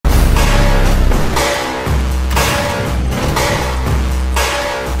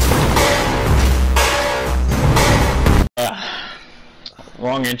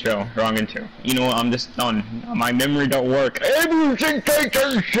wrong intro. Wrong intro. You know what? I'm just done. My memory don't work. Ever since I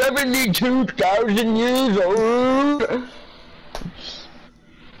turned 72,000 years old.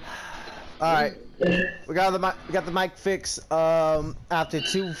 Alright. We got the mic fixed. After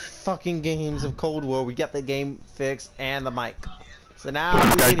 2 fucking games of Cold War, we got the game fixed and the mic. So now we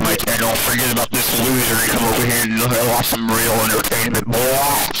guys, can my channel. Forget about this loser and come over here and watch some real entertainment, boy.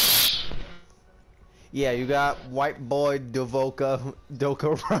 Yeah, you got white boy Doka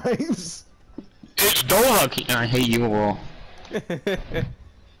rhymes. It's Dovakiin. I hate you all.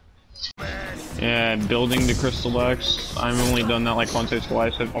 Yeah, building the Crystal Axe. I've only done that like once or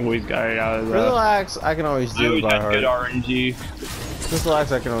twice. I've always got it out of that. Crystal Axe, I can always do by heart. Good RNG. Crystal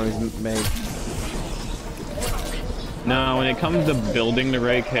Axe, I can always make. No, when it comes to building the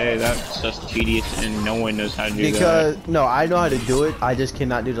Ray K, that's just tedious and no one knows how to do that. Because, no, I know how to do it, I just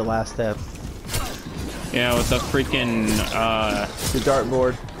cannot do the last step. Yeah, with the freaking, the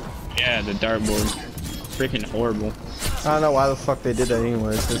dartboard. Yeah, the dartboard. Freaking horrible. I don't know why the fuck they did that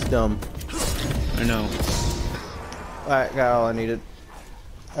anyway, it's just dumb. I know. Alright, got all I needed.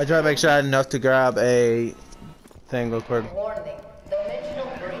 I tried to make sure I had enough to grab a thing real quick.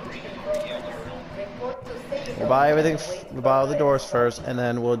 We'll buy everything, we'll buy all the doors first, and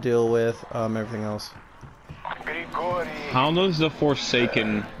then we'll deal with everything else. How does the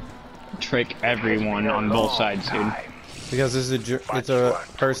Forsaken trick everyone on both sides, dude? Because it's a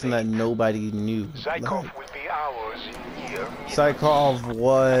person that nobody knew. Saikov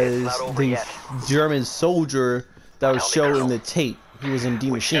was the German soldier that was shown in the tape. He was in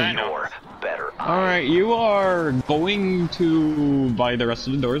D Machine. Alright, you are going to buy the rest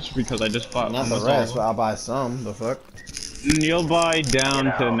of the doors because I just bought not the rest, but I'll buy some. The fuck? You'll buy down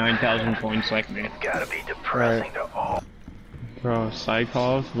to 9,000 points like me. Gotta be depressing to all. Bro,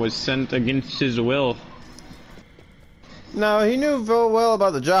 Saikov was sent against his will. No, he knew full well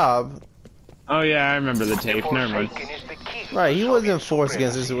about the job. Oh yeah, I remember the tape. Never mind. Right, he wasn't forced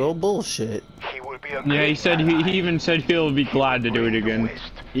against his will. Bullshit. Yeah, he said he even said he'll be glad to do it again.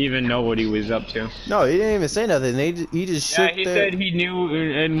 He even know what he was up to. No, he didn't even say nothing. He just yeah, he said he knew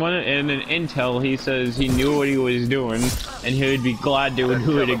in an intel. He says he knew what he was doing, and he would be glad to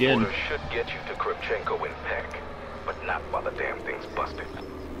do it again. Should get you to Kravchenko in Peck, but not while the damn thing's busted.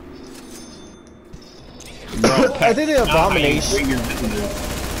 Bro, I think the abomination.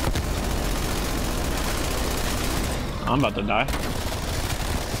 I'm about to die.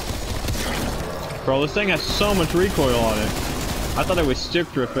 Bro, this thing has so much recoil on it. I thought it was stick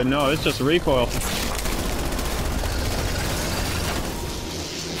drift, but no, it's just recoil.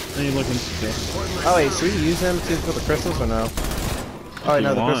 Are you looking stiff? Oh wait, should we use him for the crystals or no? Oh wait,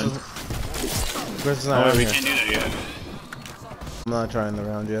 no, the crystals. The crystals not oh, we here. can't do that yet. I'm not trying the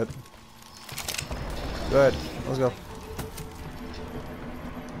round yet. Go ahead, let's go.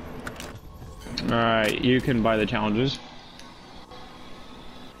 Alright, you can buy the challenges.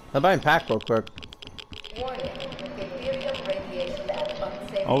 I'm buying pack real quick.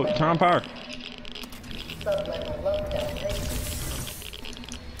 Oh, turn on power.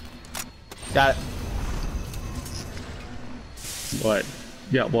 Got it. What?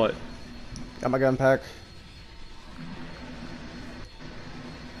 Yeah, what? Got my gun pack.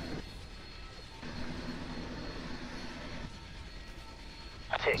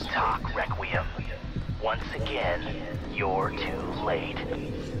 Tick-tock, Requiem. Once again, you're too late.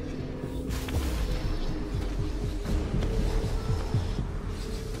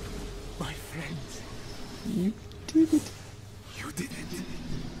 My friends. You did it. You did it.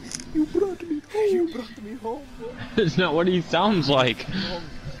 You brought me home. You brought me home. It's not what he sounds like.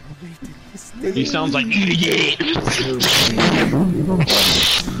 He sounds like idiot.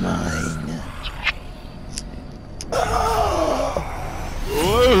 Mine.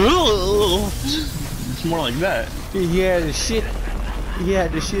 It's more like that. He had the shit. He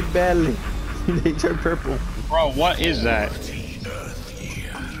had the shit badly. They turned purple. Bro, what is that?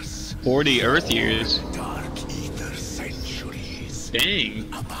 40 Earth years.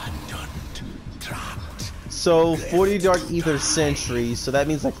 Dang. So 40 Dark Ether centuries. So that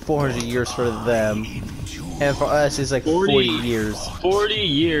means like 400 years for them, and for us it's like 40 years. 40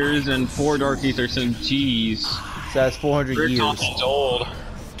 years and 4 Dark Ether centuries. So that's 400 We're years. talking old.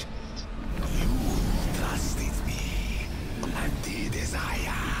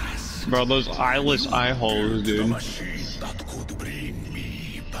 Bro, those eyeless eye holes, dude.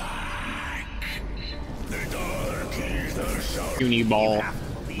 Puny ball.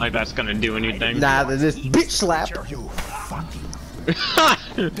 Like that's gonna do anything. Nah, this bitch slap. You fucking.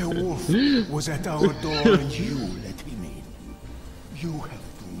 The wolf was at our door and you let him in. You have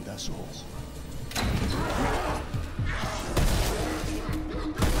doomed us all.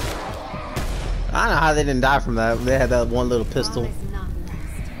 I don't know how they didn't die from that. They had that one little pistol.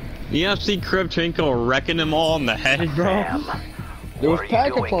 You have to see Kravchenko wrecking them all in the head, bro. There was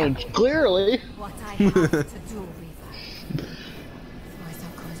pack-a-punch, clearly.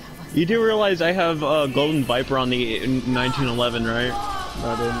 You do realize I have a Golden Viper on the 1911, right? No,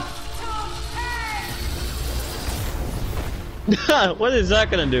 I didn't. What is that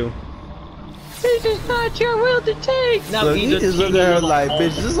gonna do? This is not your will to take! Now so he just looked at her like,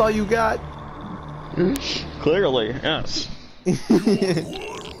 bitch, this is all you got? Clearly, yes.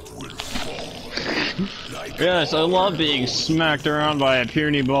 Yes, I love being smacked around by a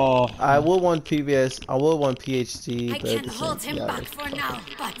puny ball. I will want PBS, I will want PhD, I but can hold him back for now,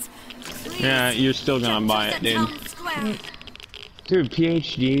 but yeah, you're still gonna buy it, dude. Dude,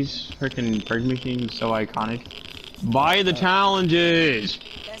 PhD's freaking Purge Machine's so iconic. Buy the challenges!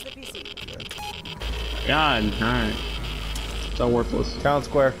 God, alright. So worthless. Town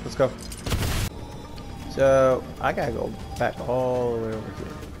Square, let's go. So, I gotta go back all the way over here.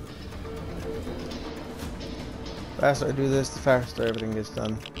 The faster I do this, the faster everything gets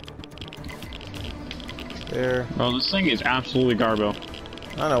done. There. Bro, this thing is absolutely garbo.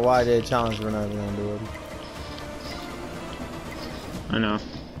 I don't know why I did a challenge, we're not even gonna do it. I know.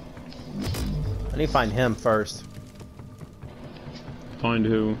 I need to find him first. Find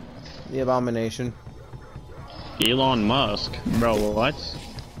who? The Abomination. Elon Musk. Bro, what?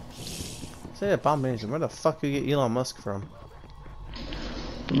 Say Abomination, where the fuck you get Elon Musk from?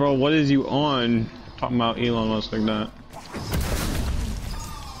 Bro, what is you on? Talking about Elon Musk like that.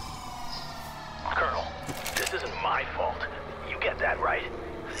 Colonel, this isn't my fault. You get that right.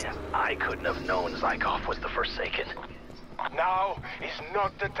 I couldn't have known Zykov was the Forsaken. Now is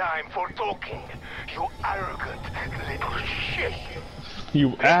not the time for talking. You arrogant little shit.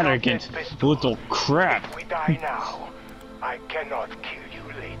 You arrogant little crap. If we die now, I cannot kill you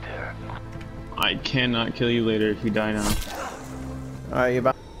later. I cannot kill you later if you die now. Alright, you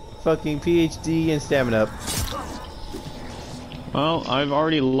about fucking PhD and stamina up. Well, I've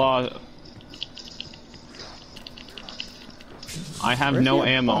already lost. I have Where's no the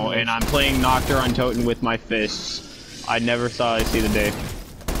ammo, Abomination? and I'm playing Noctur on Toten with my fists. I never thought I'd see the day.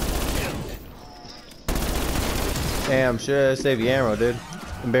 Damn, should save you ammo, dude.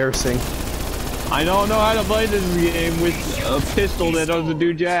 Embarrassing. I don't know how to play this game with a pistol that doesn't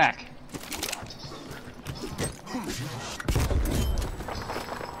do jack.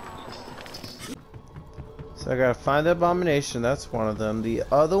 So I gotta find the Abomination, that's one of them. The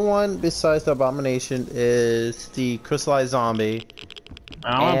other one besides the Abomination is the Crystallized Zombie.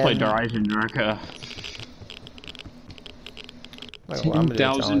 I want to play Horizon Narca. Like, well, I'm gonna do a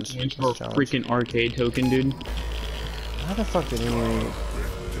 10,000 challenge. points for a Let's challenge. freaking arcade token, dude. How the fuck did he need?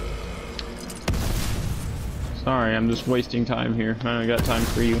 Sorry, I'm just wasting time here. I don't got time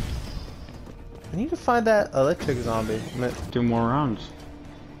for you. I need to find that electric zombie. I mean, 2 more rounds.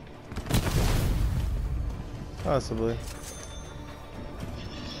 possibly.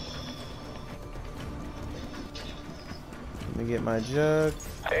 Let me get my jug.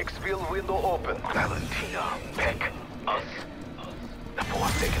 Exfil window open. Valentina, Peck, us. The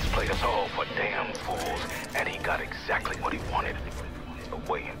Forsakens played us all for damn fools, and he got exactly what he wanted.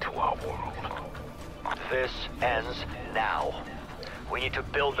 A way into our world. This ends now. We need to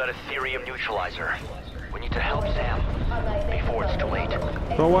build that Ethereum neutralizer. We need to help Sam before it's too late.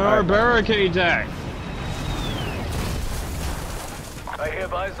 But where are barricades at? I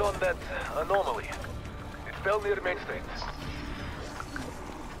have eyes on that anomaly. It fell near Main Street.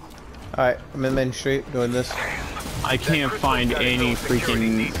 Alright, I'm in Main Street doing this. I can't find any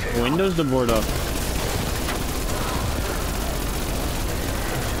freaking windows to board up.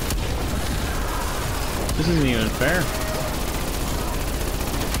 This isn't even fair.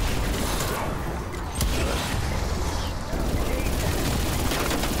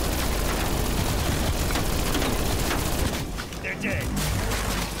 They're dead.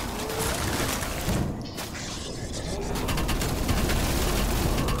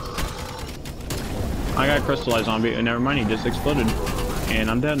 I got crystallized zombie, and never mind, he just exploded. And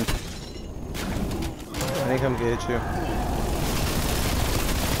I'm dead. I think I'm get you.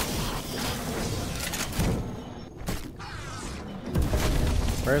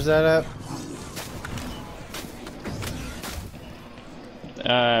 Where's that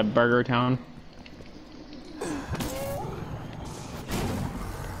at? Burger Town.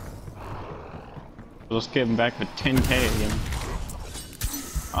 Let's get him back for 10K again.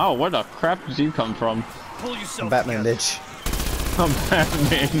 Oh, where the crap does you come from? Pull yourself Batman, together. bitch. I'm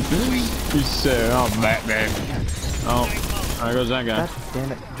Batman. You said I'm Batman. Oh, there goes that guy. God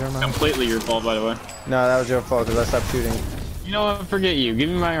damn it, Jeremiah. Completely your fault, by the way. No, that was your fault because I stopped shooting. You know what? Forget you. Give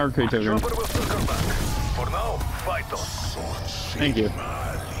me my arcade token. Chopper will still come Fight them. Thank you.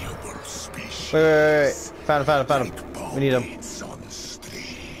 Wait. Found him. We need him.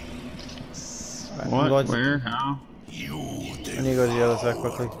 Right, What? Where? How? I need to go to the other side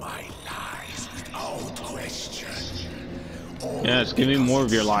quickly. Yes, give me more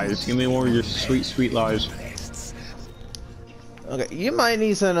of your lies. Give me more of your sweet, sweet lies. Okay, you might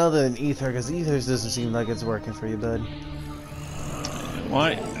need something other than ether, because ether doesn't seem like it's working for you, bud.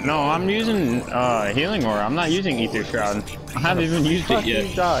 What? No, I'm using healing aura. I'm not using ether shroud. I haven't even used it yet.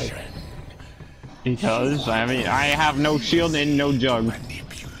 You died. Because I have no shield and no jug.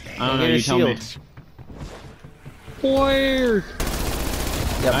 I don't know. You tell me. Where?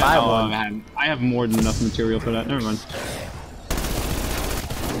 Yeah, buy one. I have more than enough material for that. Never mind.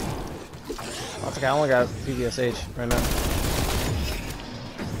 That's okay. I only got PVSH right now.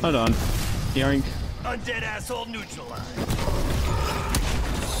 Hold on. Yoink. Undead asshole neutralized.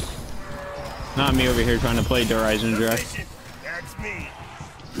 Not me over here trying to play Horizon Direct. That's me.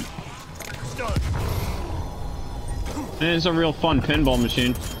 Stun. It's a real fun pinball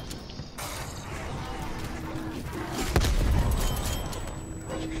machine.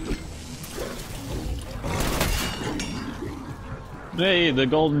 Hey, the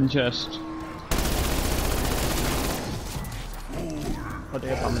golden chest. What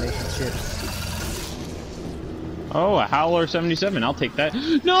the abomination shit. Oh, a Howler 77. I'll take that.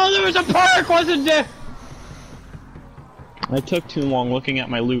 No, there was a perk, wasn't there? I took too long looking at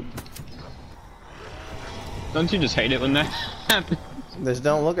my loot. Don't you just hate it when that happens? Just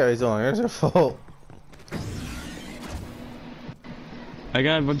don't look at it so long. There's a fault. I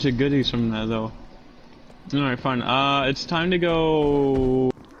got a bunch of goodies from that though. Alright, fine. It's time to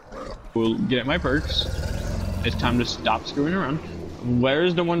go get my perks. It's time to stop screwing around.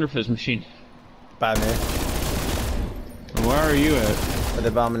 Where's the Wonder Fizz machine? Bye, man. Where are you at? The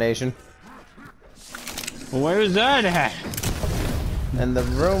abomination. Where is that at? And the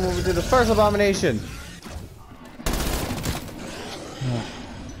room where we did the first abomination.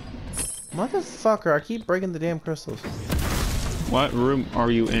 Motherfucker, I keep breaking the damn crystals. What room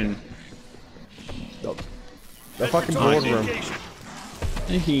are you in? The fucking boardroom.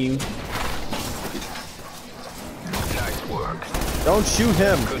 Thank you. Nice work. Don't shoot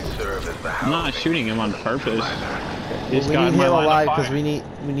him. Good service. I'm not shooting him on purpose. He's We got need my him line of alive because fire.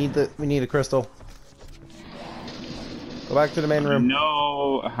 we need a crystal. Go back to the main I room.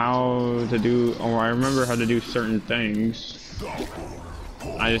 know how to do, or I remember how to do certain things.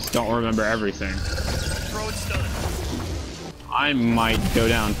 I just don't remember everything. Throw it stun. I might go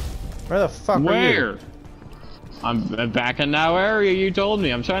down. Where the fuck are you? Where? I'm back in that area you told me.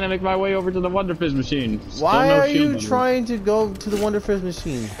 I'm trying to make my way over to the Wonder Fizz machine. Still Why no are shield you on me. trying to go to the Wonder Fizz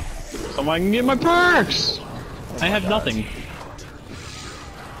machine? So I can get my perks! I have nothing.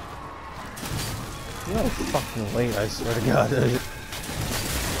 You're fucking late, I swear to God.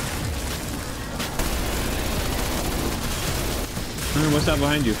 What's that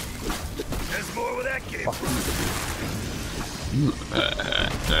behind you? There's more where that came from.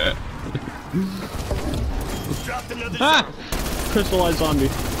 Dropped another Ah! Crystallized zombie.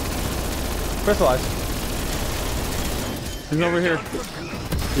 Crystallize. He's over here.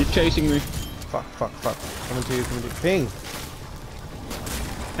 He's chasing me. Fuck. Coming to you. Ping.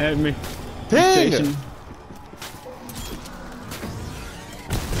 At me. Ping! He's chasing.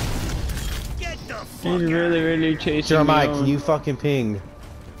 Get the fuck He's really chasing Jeremiah, me. can you fucking ping?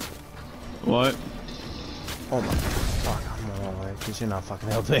 What? Oh my fuck, I'm on my way, because you're not fucking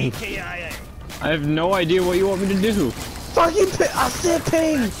helping. KIA. I have no idea what you want me to do. Fucking ping! I said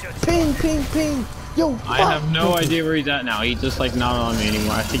ping! Ping! Yo, fuck! I have no idea where he's at now. He's just like not on me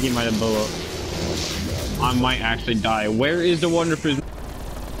anymore. I think he might have blew up. I might actually die. Where is the Wonder Fizz?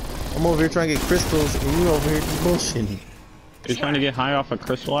 I'm over here trying to get crystals, and you over here bullshitting. You're trying to get high off a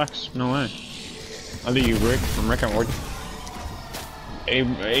crystal axe? No way. I think you Rick from Rick and Morty.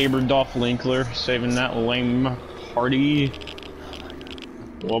 Aberdolph Linkler saving that lame party.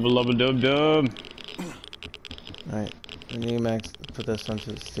 Wubba lubba dub dub. Alright, I need Max put this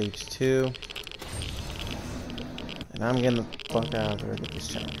onto stage 2. And I'm getting the fuck out of there to get this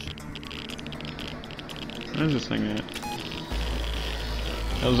challenge. Where's this thing at?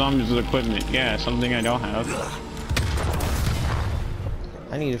 Those zombies with equipment. Yeah, something I don't have.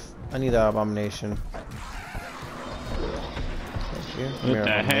 I need that abomination. Thank you. Come With here,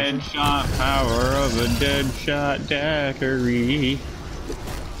 the abomination. headshot power of a dead shot daiquiri.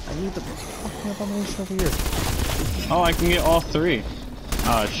 I need the fucking abomination over here. Oh, I can get all 3.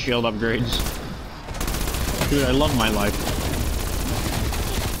 Shield upgrades. Dude, I love my life.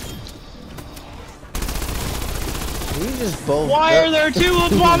 We just both. Why are there 2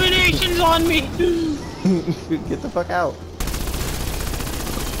 abominations on me? Get the fuck out.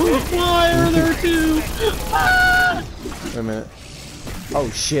 Why are there two? Ah! Wait a minute. Oh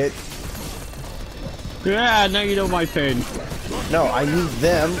shit. Yeah, now you know my pain. No, I need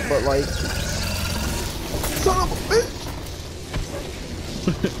them, but like. Son of a bitch!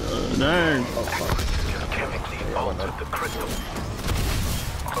 Dang. Oh fuck. Chemically altered the crystal.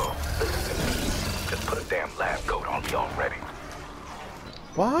 Oh, listen to me. Just put a damn lab coat on me already.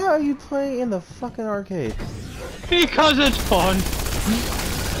 Why are you playing in the fucking arcade? Because it's fun.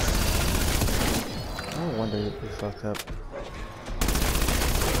 No wonder you fucked up.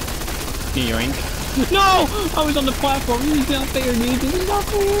 Yoink. No! I was on the platform. This is not fair, dude. This is not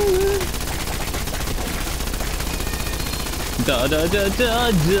fair. Da da da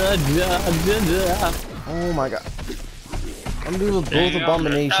da da da da da. Oh my god. I'm doing both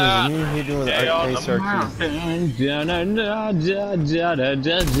abominations and you're here doing the arcade circuit. Da da da da da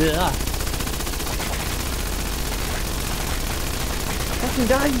da da. Fucking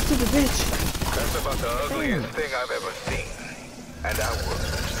die, you stupid bitch! That's about the ugliest thing I've ever seen. And I was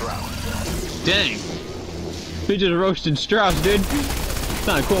Strauss. Dang. We just roasted Strauss, dude.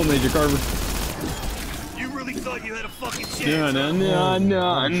 Not cool, Major Carver. You really thought you had a fucking chance? Na na na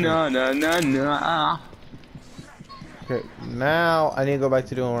na na na na. Okay, now I need to go back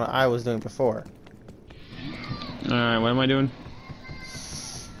to doing what I was doing before. Alright, what am I doing?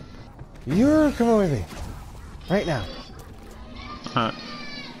 You're coming with me. Right now.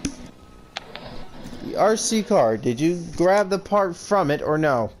 The RC car, did you grab the part from it or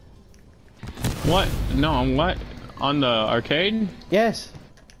no? What? No, what? On the arcade? Yes.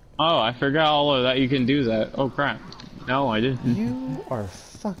 Oh, I forgot all of that. You can do that. Oh crap. No, I didn't. You are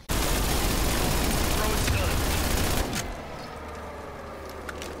fucking.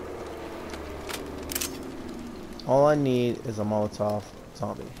 All I need is a Molotov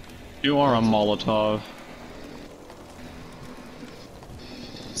zombie. You are a Molotov.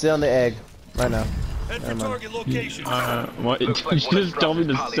 Sit on the egg right now. Head for Never mind. target location. What? Did Looks you like one of just tell me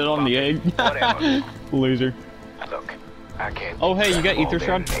to Strauss's sit on the egg? Whatever. Loser. Look, I can't. Oh hey, you got ether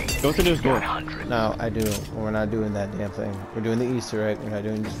shroud? Go through this door. 100. No, I do. We're not doing that damn thing. We're doing the Easter egg. We're not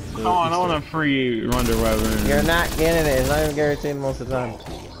doing. Oh, I don't want a free Wonder Weapon. You're not getting it. It's not even guaranteed most of the time.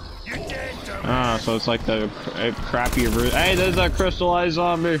 You're dead, dumb. Ah, so it's like the crappy version. Hey, there's a crystallized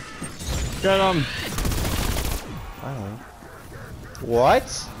zombie. Get him. Finally.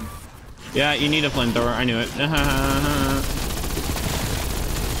 What? Yeah, you need a flamethrower. I knew it.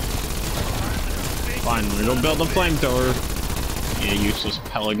 Finally, go build a flamethrower. Yeah, useless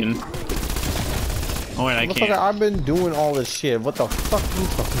pelican. Oh wait, I Motherfucker, can't. I've been doing all this shit. What the fuck are you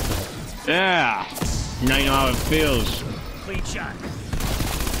talking about? Yeah. Now you know how it feels. Clean shot.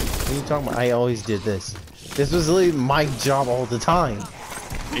 What are you talking about? I always did this. This was literally my job all the time.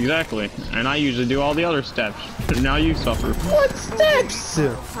 Exactly. And I usually do all the other steps. Now you suffer. What steps?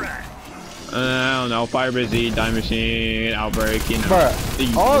 I don't know. Fire busy, die machine, outbreak, you know. Bruh, The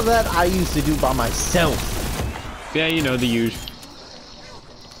usual. all that I used to do by myself. Yeah, you know the usual.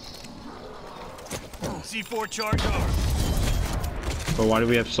 C4 charge arm. But why do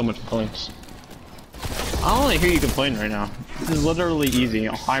we have so much points? I don't want to hear you complain right now. This is literally easy.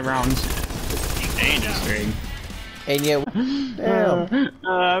 High rounds. Interesting. And yet, damn.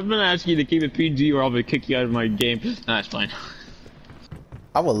 I've been asking you to keep it PG or I'll be kick you out of my game. Nah, that's fine.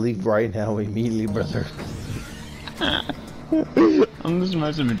 I will leave right now immediately, brother. I'm just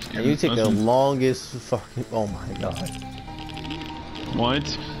messing with you. And you take the longest fucking. Oh my god.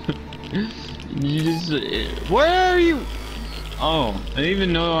 What? You just. Where are you? Oh, I didn't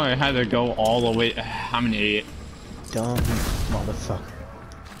even know I had to go all the way. I'm an idiot. Dumb motherfucker.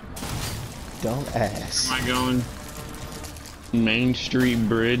 Dumb ass. Am I going? Main Street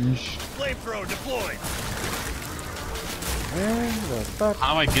Bridge. Flamethrower deployed. Where the fuck?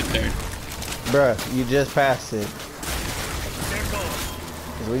 How do I get there? Bruh, you just passed it. They're gone.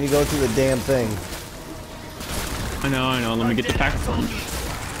 Cause when you go through the damn thing. I know. Let me get the pack phone.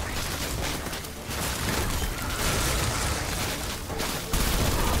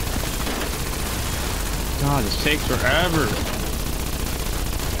 God, this takes forever.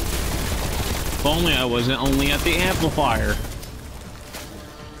 If only I wasn't only at the amplifier.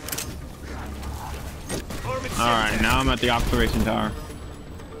 Alright, now I'm at the observation tower.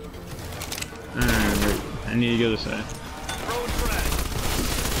 Alright, I need to go this way.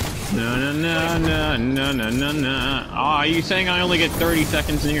 No. Oh, are you saying I only get 30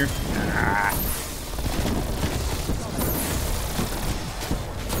 seconds in here? Ah.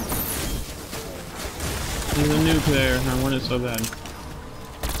 There's a nuke there. I want it so bad.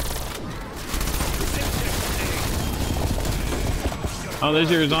 Oh, there's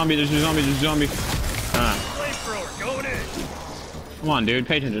your zombie. There's your zombie. Come on, dude,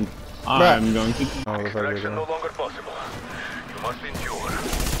 pay attention. I'm going to. Oh, the fuck are we Extraction no doing? longer possible. You must endure.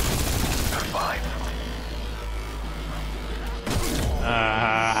 Survive.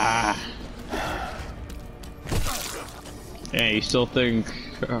 Yeah, you still think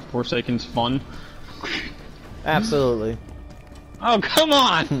Forsaken's fun? Absolutely. Oh, come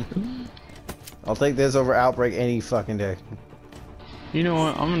on! I'll take this over Outbreak any fucking day. You know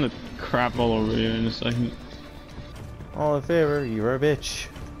what? I'm gonna crap all over you in a second. All in favor, you're a bitch.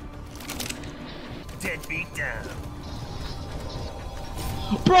 Deadbeat down.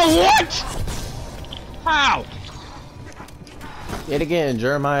 Bro, what? How? Yet again,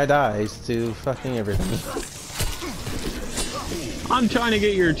 Jeremiah dies to fucking everything. I'm trying to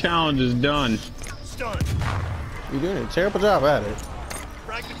get your challenges done. Stun. You're doing a terrible job at it.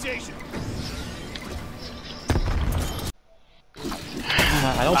 Fragmentation.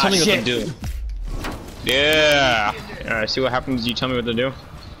 Don't tell me what to do. Yeah. See what happens? You tell me what to do.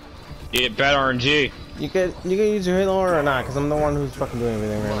 You get bad RNG. You can use your halo or not, because I'm the one who's fucking doing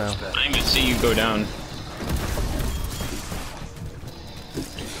everything right now. I didn't even see you go down.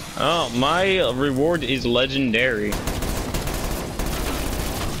 Oh, my reward is legendary.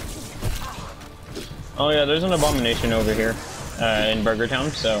 Oh yeah, there's an abomination over here in Burger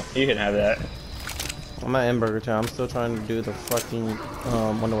Town, so you can have that. I'm at Burger Town. I'm still trying to do the fucking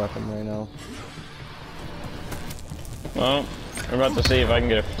wonder weapon right now. Well, we're about to see if I can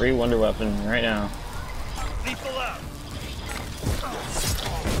get a free wonder weapon right now. Lethal out.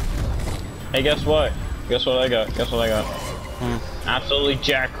 Hey, guess what? Guess what I got? Guess what I got? Absolutely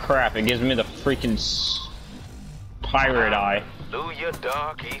jack crap. It gives me the freaking pirate eye. Hallelujah,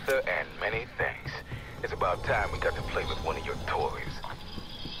 dark ether, and many things. It's about time we got to play with one of your toys.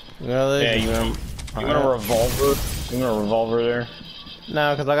 Really? Yeah, you want a revolver? You want a revolver there?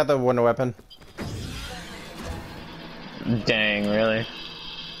 No, because I got the wonder weapon. Dang, really?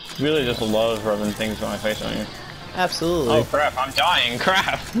 You really just love rubbing things on my face, don't you? Absolutely. Oh crap, I'm dying,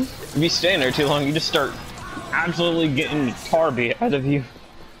 crap! If you stay in there too long, you just start absolutely getting the tar beat out of you.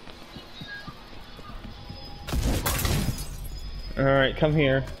 Alright, come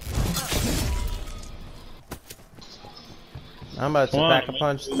here. I'm about to pack a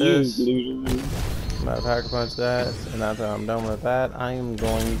punch this. I'm about to pack a punch that, and after I'm done with that, I am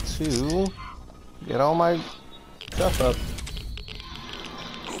going to get all my stuff up.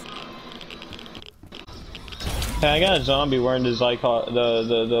 Hey, I got a zombie wearing this icon,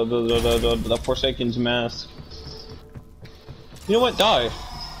 the Forsaken's mask. You know what? Die. It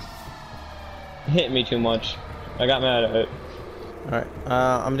hit me too much. I got mad at it. Alright,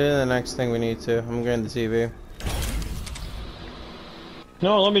 I'm doing the next thing we need to. I'm getting the TV.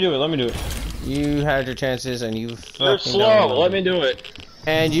 No, let me do it. Let me do it. You had your chances and you fucking You're slow. Let me do it.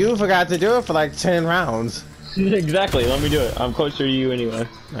 And you forgot to do it for like 10 rounds. Exactly. Let me do it. I'm closer to you anyway.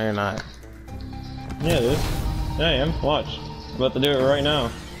 No, you're not. Yeah, it is. Yeah, I am. Watch. I'm about to do it right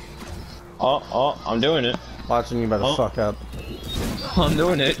now. Oh, I'm doing it. Watching you better fuck up. I'm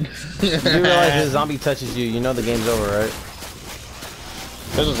doing it. You realize the zombie touches you, you know the game's over, right?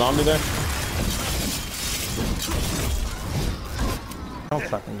 There's a zombie there. Don't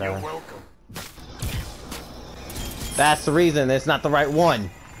fucking You're die. welcome. That's the reason, it's not the right one.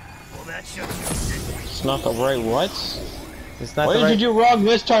 Well, that shuts you. It's not the right what? It's not What the did right... you do wrong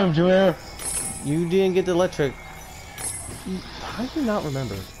this time, Jameer? You didn't get the electric. How do you not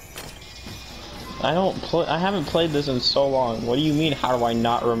remember? I haven't played this in so long. What do you mean, how do I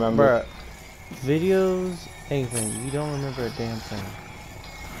not remember? Bruh, videos, anything, you don't remember a damn thing.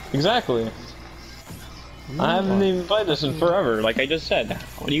 Exactly. No, I haven't even played this in forever, like I just said.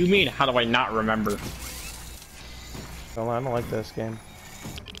 What do you mean, how do I not remember? I don't like this game.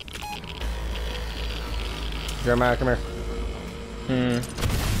 Jeremiah, come here.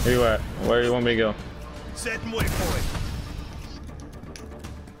 Where you at? Where do you want me to go? Setting waypoint.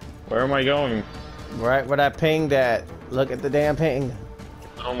 Where am I going? Right where that pinged at. Look at the damn ping.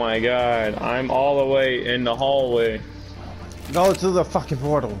 Oh my god, I'm all the way in the hallway. Go to the fucking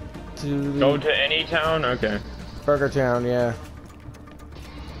portal. To the Go to any town? Okay. Burger Town, yeah.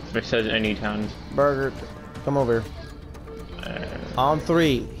 It says any town. Burger, come over. On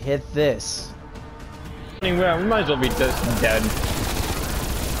 3, hit this. Anyway, we might as well be dead.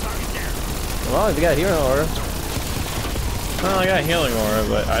 Well, if you got healing aura. Well, I got healing aura,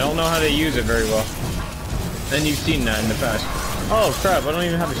 but I don't know how to use it very well. And you've seen that in the past. Oh crap, I don't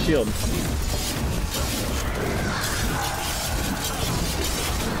even have a shield.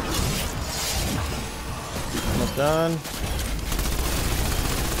 Almost done.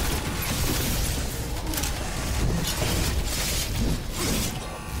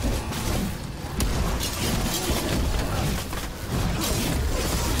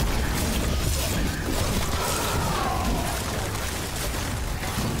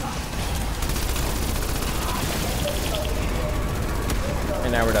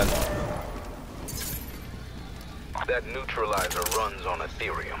 the runs on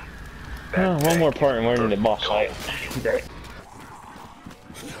Ethereum. One more part and we're in the boss fight.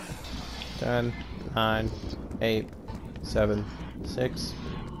 10, 9, 8, 7, 6,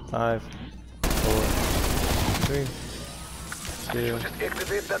 5, 4, 3, 2. Just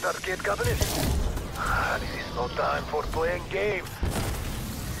activate that arcade cabinet. This is no time for playing games.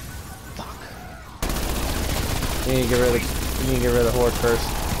 You need to get rid of the horde first.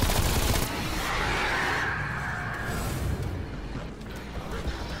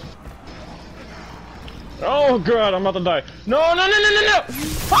 Oh god, I'm about to die. No, no, no, no, no, no!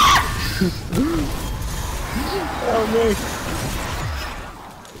 Ah! Oh me.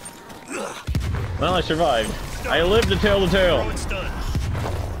 Well, I survived. I lived to tell the tale.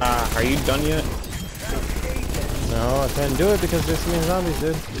 Are you done yet? No, I couldn't do it because this many zombies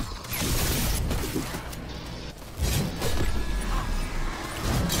did.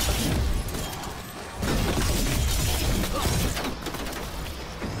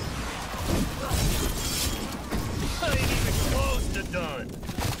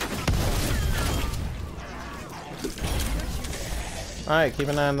 Alright, keep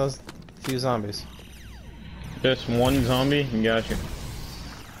an eye on those few zombies. Just one zombie? Gotcha.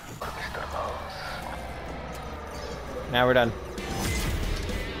 Now we're done.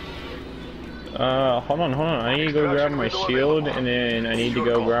 Hold on. I need to go grab my shield, and then I need to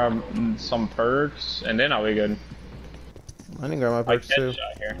go grab some perks, and then I'll be good. I didn't grab my perks too.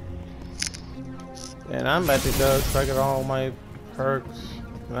 Here. And I'm about to go try to get all my perks.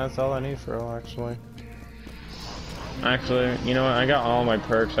 And that's all I need for real, actually. Actually, you know what? I got all my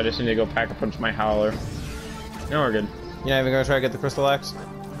perks. I just need to go pack a punch my howler. Now we're good. You're not even gonna try to get the crystal axe?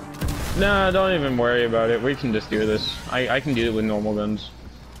 Nah, don't even worry about it. We can just do this. I can do it with normal guns.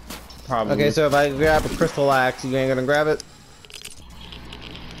 Probably. Okay, so if I grab a crystal axe, you ain't gonna grab it?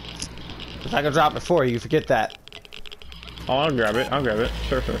 If I can drop it for you, forget that. Oh, I'll grab it.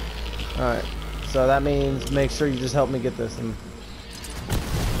 Sure. Alright. So that means make sure you just help me get this. And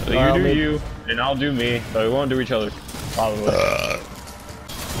So you do you, and I'll do me, but we won't do each other. Probably.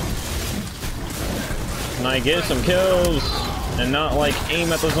 Can I get some kills? And not like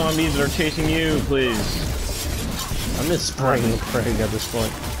aim at the zombies that are chasing you, please. I'm just spraying and praying at this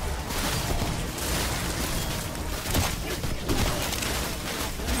point.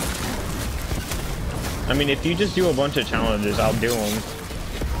 I mean, if you just do a bunch of challenges, I'll do them.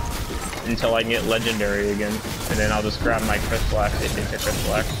 Until I can get legendary again. And then I'll just grab my crystal axe if it's a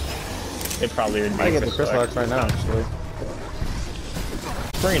crystal axe. It probably would be I can get the crystal axe right now, actually.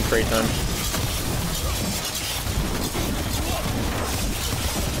 Spring and trade time.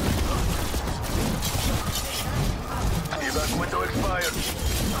 Evac window expired.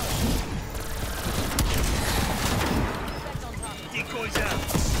 Decoys out.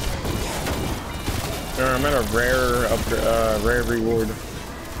 I'm at a rare reward.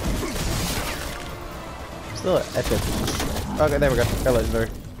 Still an epic. Okay, there we go. Got legendary.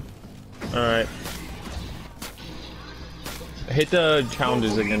 Alright. Hit the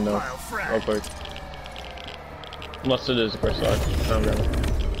challenges again though, real quick. Unless it is a crystal axe. Okay.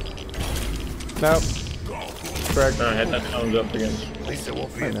 Nope. Correct. Alright, hit that challenge up again. At least it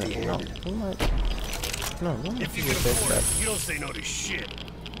won't be Wait a at minute. the No. end. Who am I? No, no. If you can afford it, you don't say no to shit.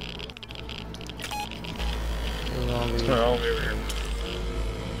 No, we were here.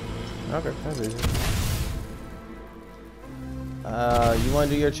 Okay, that's easy. You want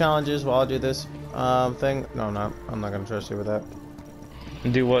to do your challenges while I do this thing? No, no, I'm not gonna trust you with that.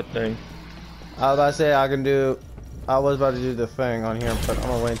 Do what thing? I was about to say I was about to do the thing on here, but I'm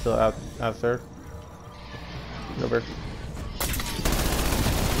gonna wait until after. Over.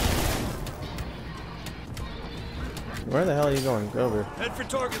 Where the hell are you going? Go over. Head for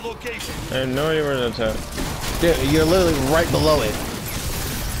target location. I have no idea where that's at. Dude, you're literally right below it.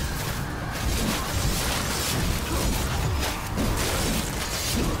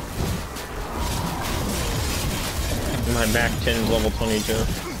 My back 10 is level 22.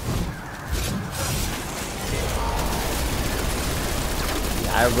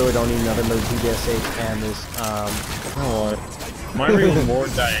 I really don't need another move PDSH and this, What? My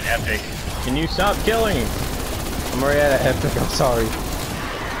rewards at an epic. Can you stop killing? I'm already at an epic, I'm sorry.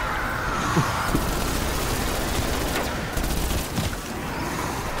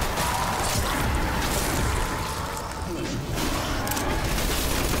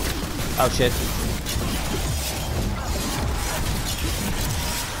 Oh shit.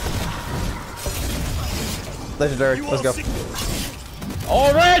 Legendary, let's go.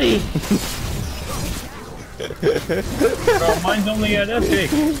 Already? Bro, mine's only at epic.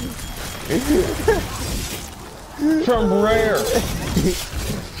 From rare.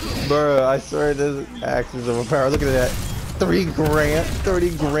 Bro, I swear this axe is overpowered. Look at that. 3 grand,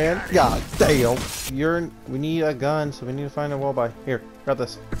 30 grand. God damn. We need a gun, so we need to find a wall by. Here, grab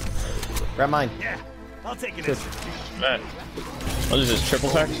this. Grab mine. Yeah, I'll take it. Man. What is this, triple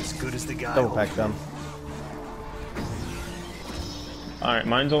pack? As good as the guy. Double pack them. Alright,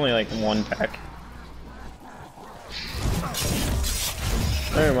 mine's only like 1 pack.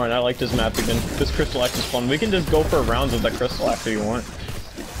 Never mind, I like this map again. This crystal axe is fun. We can just go for rounds with that crystal axe if you want.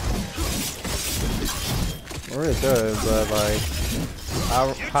 We're really good, but like,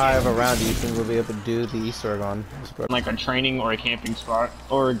 how high of a round do you think we'll be able to do the Easter egg on? Like a training or a camping spot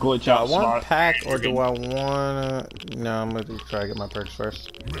or a glitch out spot. One pack, or do I wanna? No, I'm gonna try to get my perks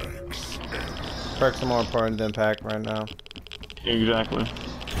first. Perks are more important than pack right now. Exactly.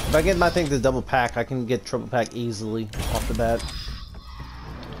 If I get my thing to double pack, I can get triple pack easily off the bat.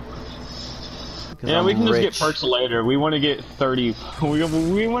 Yeah, we can just get perks later. We want to get 30.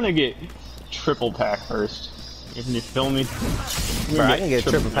 We want to get triple pack first. If you feel me. Bro, I can get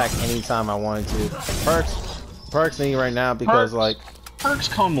triple pack anytime I wanted to. Perks need right now because like perks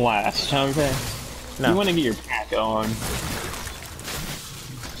come last. Okay. No. You want to get your pack on.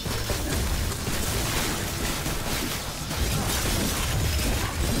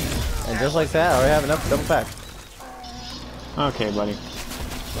 And just like that, I already have enough double pack. Okay, buddy.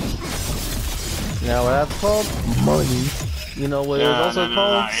 You know what that's called? Money. You know what it's also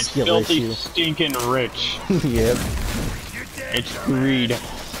called? It's Skill filthy, issue. stinking rich. Yep. It's greed.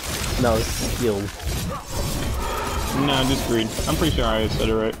 No, it's skill. No, just greed. I'm pretty sure I said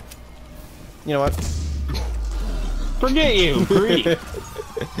it right. You know what? Forget you, greedy.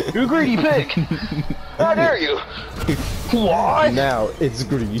 You greedy pig. How dare you? What? Now it's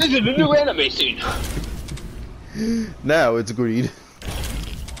greed. This is a new anime scene. Now it's greed.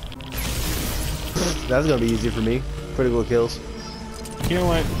 That's gonna be easy for me. Critical kills. You know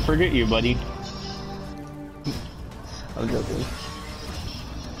what? Forget you, buddy. I'm joking.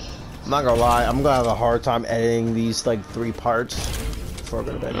 I'm not gonna lie, I'm gonna have a hard time editing these like 3 parts before I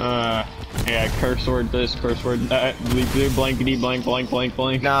go to bed. Yeah, curse word this, curse word that, blankety blank blank blank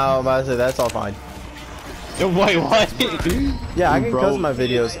blank. No, I'm about to say that's all fine. Wait, what? Yeah, I can custom my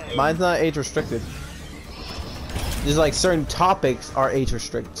videos. Mine's not age restricted. There's like certain topics are age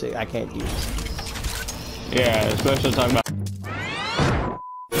restricted. I can't use. Yeah, especially talking about.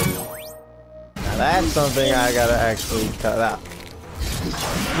 Now that's something I gotta actually cut out.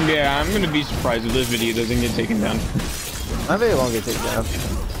 Yeah, I'm gonna be surprised if this video doesn't get taken down. My video won't get taken down.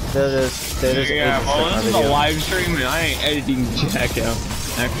 They'll just Yeah, well, age this is restrict a my video. live stream and I ain't editing jack out.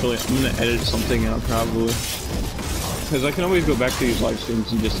 Actually, I'm gonna edit something out probably. Because I can always go back to these live streams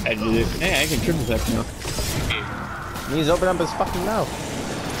and just edit it. Hey, I can triple tap now. He needs to open up his fucking mouth.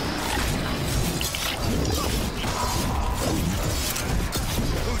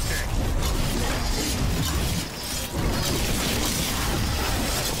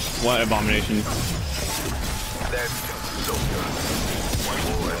 What abomination?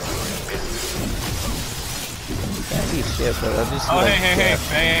 Can't see shit, but I just Oh, like,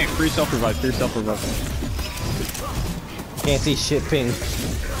 hey, free self-revive, free self-revive. can't see shit ping.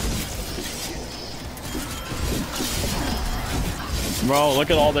 Bro,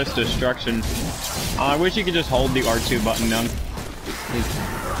 look at all this destruction. I wish you could just hold the R2 button down.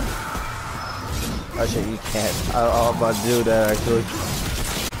 Oh shit, you can't. I'm about to do that actually.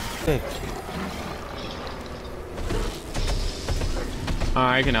 Hey.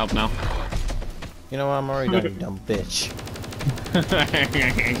 I can help now. You know what? I'm already done, you dumb bitch.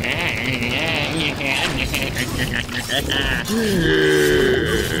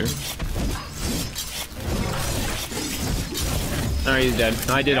 No, he's dead.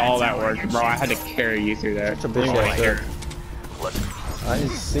 I did all that work, bro. I had to carry you through that. Such a bitch ass there. I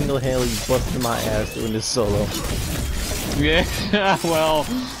just single-handedly busted my ass doing this solo. Yeah, well,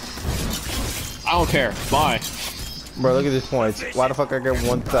 I don't care. Bye. Bro, look at these points. Why the fuck I got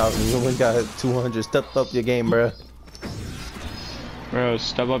 1,000? You only got 200. Step up your game, bro. Bro,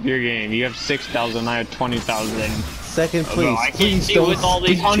 step up your game. You have 6,000. I have 20,000. Second place. Bro, I can't Please deal don't with all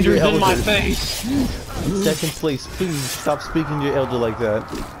these speak to your hundreds in my elder. face. Second place. Please stop speaking to your elder like that.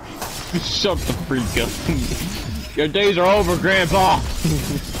 Shut the freak up. Your days are over, Grandpa.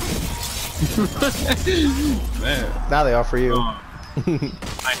 Man. Now they are for you.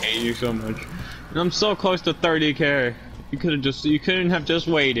 I hate you so much. And I'm so close to 30k. You couldn't have just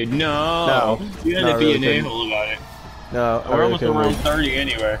waited. No. You had to be an a-hole about it. No, We're almost around 30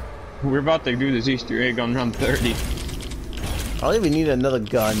 anyway. We're about to do this Easter egg on round 30. I don't even need another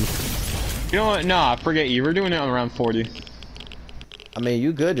gun. You know what? Nah, forget you. We're doing it on around 40. I mean,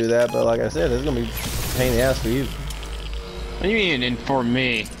 you could do that, but like I said, it's gonna be a pain in the ass for you. What do you mean, and for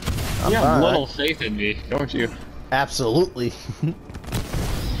me? I'm You have fine. little faith in me, don't you? Absolutely.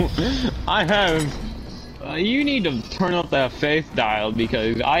 I have. You need to turn up that faith dial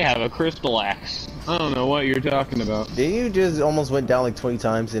because I have a crystal axe. I don't know what you're talking about. Did you just almost went down like 20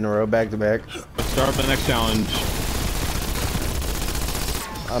 times in a row back to back? Let's start the next challenge.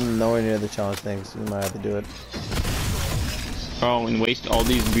 I'm nowhere near the challenge thing, so we might have to do it. Oh, and waste all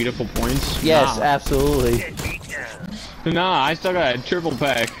these beautiful points? Yes, Nah. absolutely. Nah, I still got a triple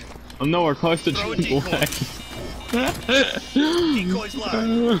pack. I'm nowhere close to triple pack. Decoys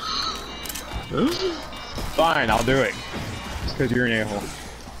live. Fine, I'll do it. It's because you're an a-hole.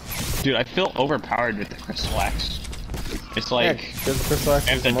 Dude, I feel overpowered with the crystal axe. It's like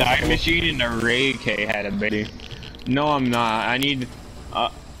if the die machine and the Ray K had a baby. No, I'm not. I need.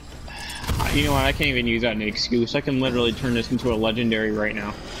 You know what? I can't even use that as an excuse. I can literally turn this into a legendary right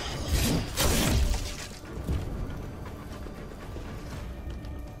now.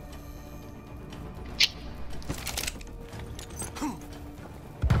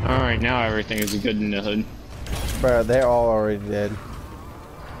 Alright, now everything is good in the hood. Bro, they're all already dead.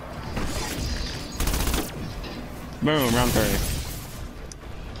 Boom, round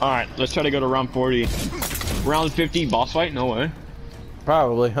 30. Alright, let's try to go to round 40. Round 50, boss fight? No way.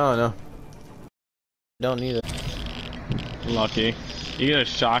 Probably, huh? No. Don't need it. Lucky. You get a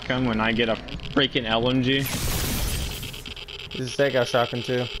shotgun when I get a freaking LMG. This take out shotgun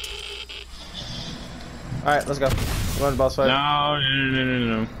too. Alright, let's go. Go on boss fight.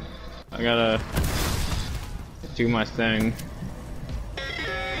 No. I gotta do my thing.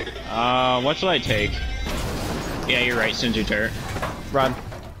 What should I take? Yeah, you're right, Sentry turret. Run.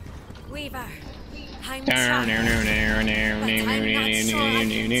 Weaver, I'm Down, trying.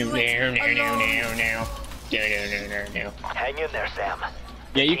 Hang in there, Sam.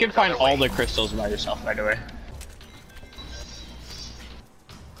 Yeah, you can find all the crystals by yourself, by the way.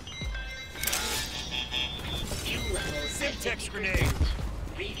 Simtex grenade.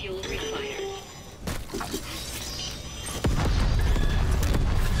 Refuel required.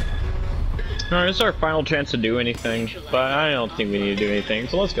 Alright, it's our final chance to do anything, but I don't think we need to do anything,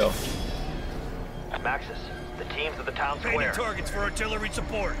 so let's go. Maxis, the team's at the town Painting square. targets for artillery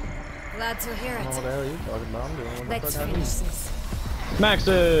support. Glad to hear What the it. hell are you talking about? I'm doing what the Let's fuck I finish need. this.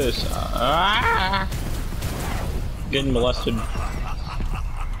 Maxis! Getting molested.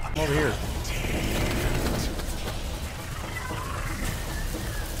 I'm over here.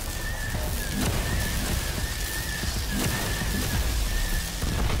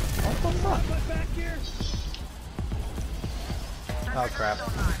 What the fuck? Oh crap.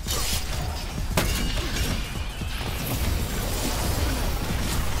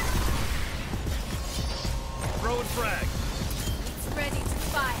 Throwing frag. It's ready to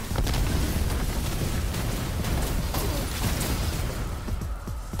fire.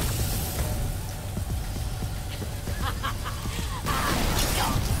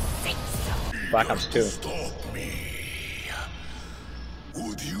 Black Ops 2. Stop me.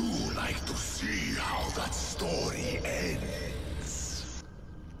 Would you like to see how that story ends?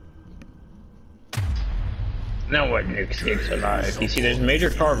 Now what Nuke escapes alive? You see, there's Major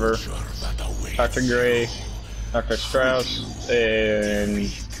Carver, Dr. Gray, Dr. Strauss, and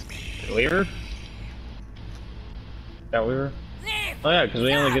Weaver? That Weaver? Oh yeah, because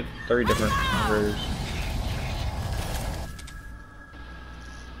we only get 3 different operators.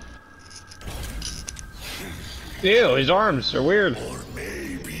 Ew, his arms are weird.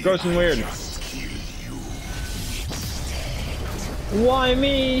 Gross and weird. Why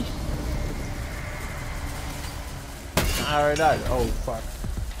me? I already died. Oh fuck.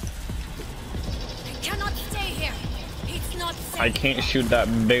 I cannot stay here. It's not safe. I can't shoot that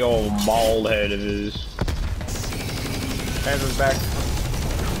big old bald head of his. Hands back.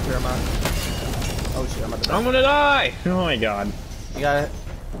 Clear him out. Oh shit, I'm at the back. I'm gonna die! Oh my god. You got it.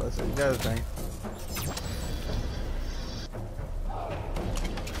 Listen, you got the thing.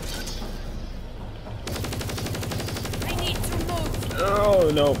 I need to move.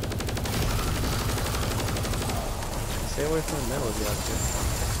 Oh no. Stay away from the middle of the outfit.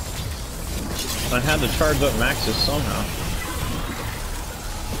 I had to charge up Maxis somehow.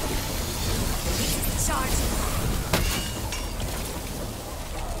 Charge.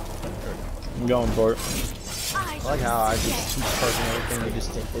 I'm going for it. I like how I just keep charging everything you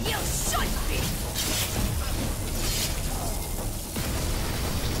just did. You should be.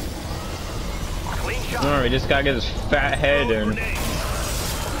 Clean shot. Alright, this guy gets his fat head and.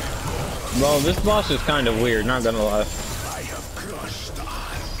 Well, this boss is kind of weird, not gonna lie. I have crushed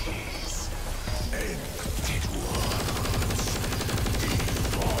armies. Empty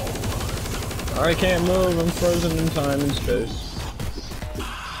worlds. I can't move, I'm frozen in time and space.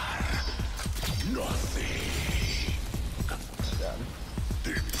 Nothing.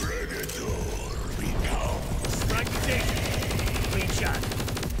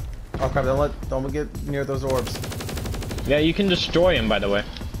 Oh crap! Don't get near those orbs. Yeah, you can destroy him, by the way.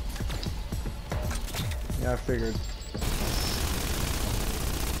 Yeah, I figured.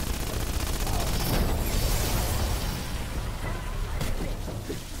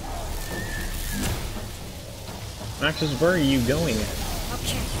 Maxis, where are you going at?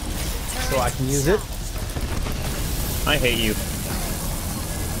 Okay. So I can use it. I hate you.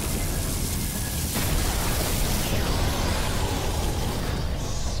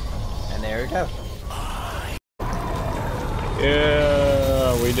 And there we go.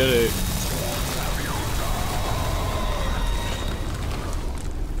 Yeah, we did it.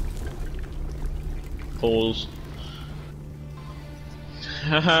 Fools.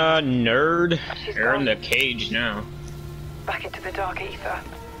 Haha, nerd. You're in the cage now. Back into the dark ether.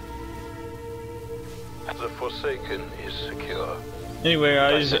 The Forsaken is secure. Anyway,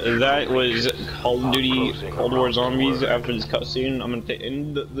 guys, that was Call of Duty Cold War Zombies. After this cutscene, I'm gonna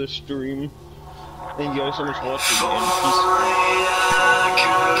end the stream. Thank you guys so much for watching, and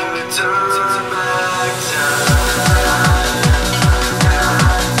peace.